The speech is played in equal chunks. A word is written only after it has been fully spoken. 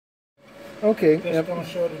Okay. Just going to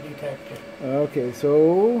show the detector. Okay,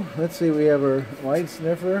 so let's see, we have our light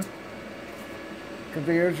sniffer.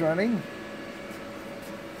 Conveyor's running.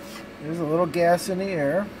 There's a little gas in the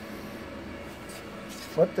air.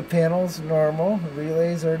 But the panel's normal, the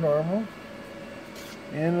relays are normal.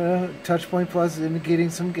 And Touchpoint Plus is indicating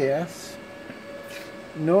some gas.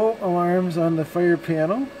 No alarms on the fire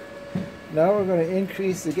panel. Now we're going to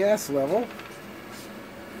increase the gas level.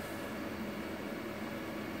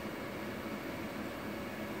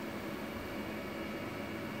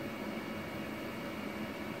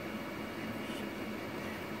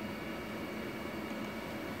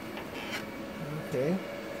 Okay.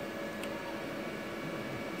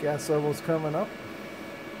 Gas level's coming up.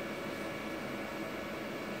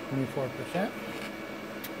 24%.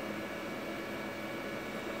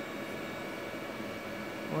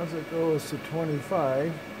 Once it goes to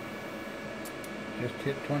 25. Just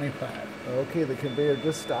hit 25. Okay, the conveyor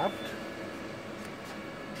just stopped.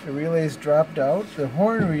 The relays dropped out. The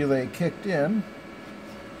horn relay kicked in.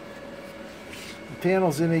 The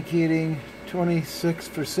panel's indicating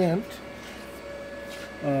 26%.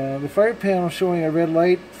 The fire panel showing a red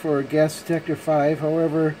light for gas detector 5,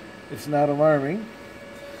 however, it's not alarming.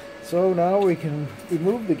 So now we can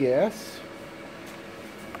remove the gas.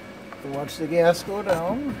 Watch the gas go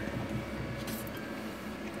down.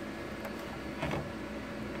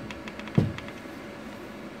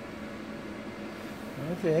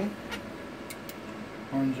 Okay.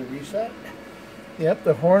 Horns are reset. Yep,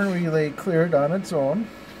 the horn relay cleared on its own.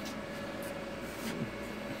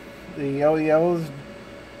 The yellow is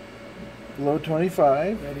below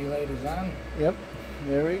 25. Ready light is on. Yep,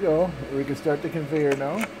 there we go. We can start the conveyor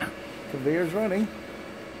now. Conveyor's running.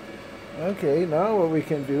 Okay, now what we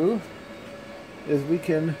can do is we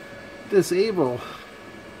can disable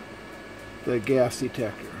the gas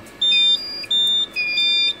detector.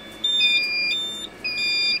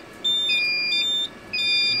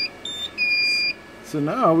 So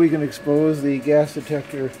now we can expose the gas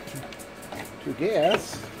detector to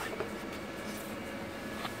gas.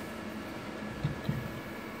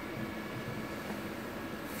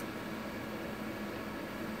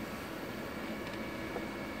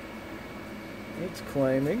 It's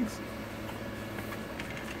climbing. See,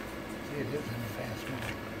 it is in a fast mode.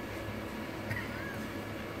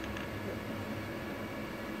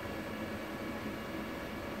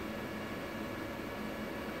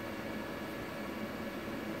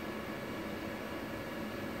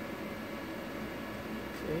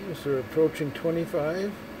 Okay, so we're approaching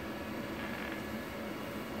 25.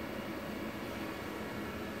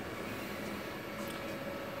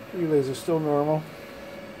 Relays are still normal.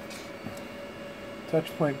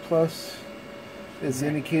 Touchpoint Plus is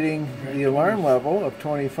indicating the alarm level of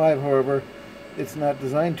 25, however, it's not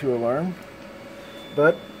designed to alarm.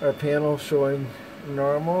 But our panel showing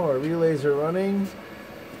normal, our relays are running,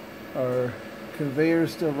 our conveyor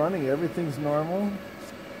is still running, everything's normal.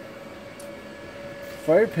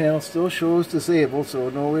 Fire panel still shows disabled, so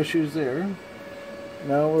no issues there.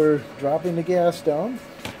 Now we're dropping the gas down.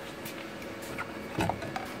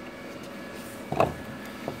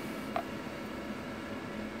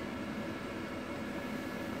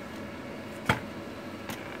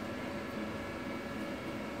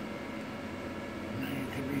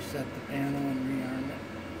 Set the panel and rearm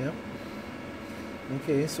it. Yep.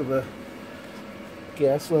 Okay, so the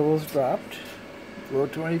gas level's dropped below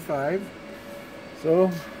 25.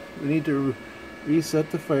 So we need to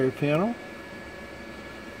reset the fire panel.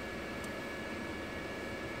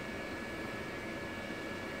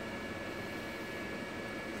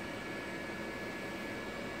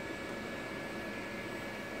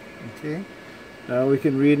 Okay. Now we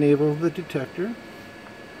can re-enable the detector.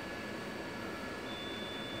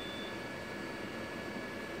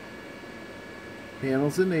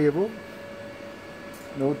 Panel's enabled.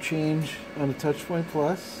 No change on the Touchpoint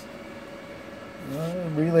Plus.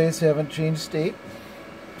 Relays haven't changed state.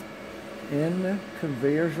 And the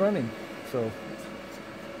conveyor's running. So,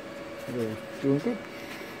 we're doing good.